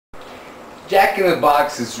Jack in the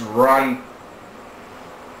Box is run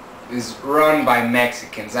by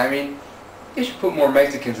Mexicans. I mean, they should put more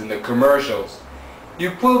Mexicans in the commercials.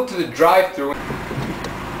 You pull up to the drive-thru.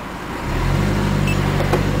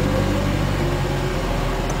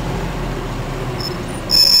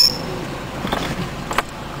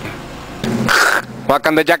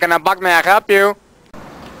 Welcome to Jack in the Box, may I help you?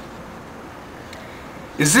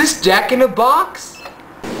 Is this Jack in the Box?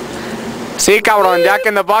 Sí, cabrón, Jack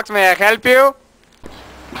in the Box, may I help you?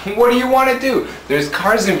 What do you want to do? There's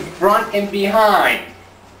cars in front and behind.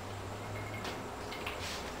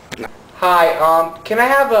 Hi, can I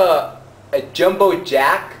have a jumbo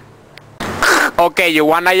jack? Okay, you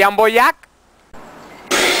want a jumbo jack?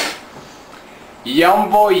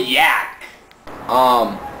 Jumbo yak.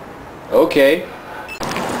 Okay.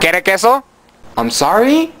 ¿Quiere queso? I'm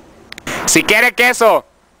sorry? Si quiere queso.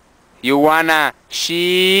 You wanna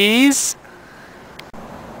cheese?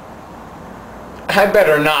 I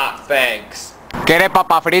better not, thanks. ¿Quiere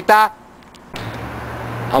papa frita?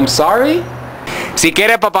 I'm sorry? Si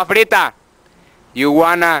quiere papa frita. You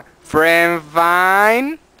wanna french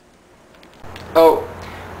fry? Oh,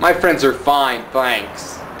 my friends are fine,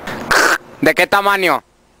 thanks. ¿De qué tamaño?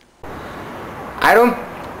 I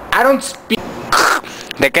don't speak.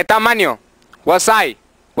 ¿De qué tamaño? What size?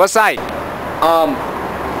 What size?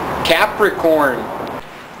 Capricorn.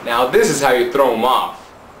 Now this is how you throw them off.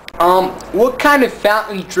 What kind of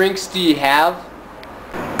fountain drinks do you have?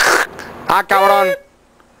 Ah, cabrón.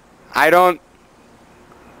 I don't.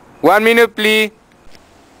 1 minute, please.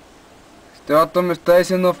 Este vato me está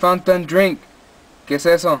diciendo fountain drink. ¿Qué es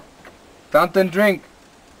eso? Fountain drink.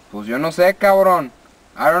 Pues yo no sé, cabrón.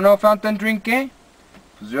 I don't know fountain drink, ¿qué?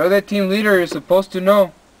 Pues you're the team leader, you're supposed to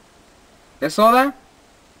know. ¿Es soda?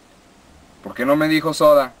 ¿Por qué no me dijo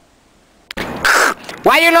soda?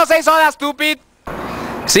 Why you no say soda, stupid?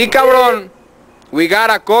 Sí, cabrón. We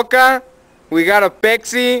got a Coca. We got a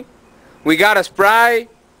Pepsi. We got a Sprite.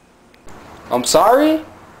 I'm sorry?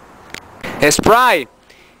 Spry.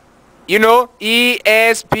 You know,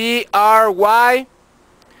 E-S-P-R-Y.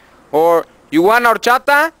 Or you want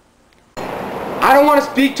horchata? I don't want to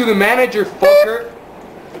speak to the manager, fucker.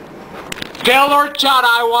 Tell horchata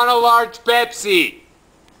I want a large Pepsi.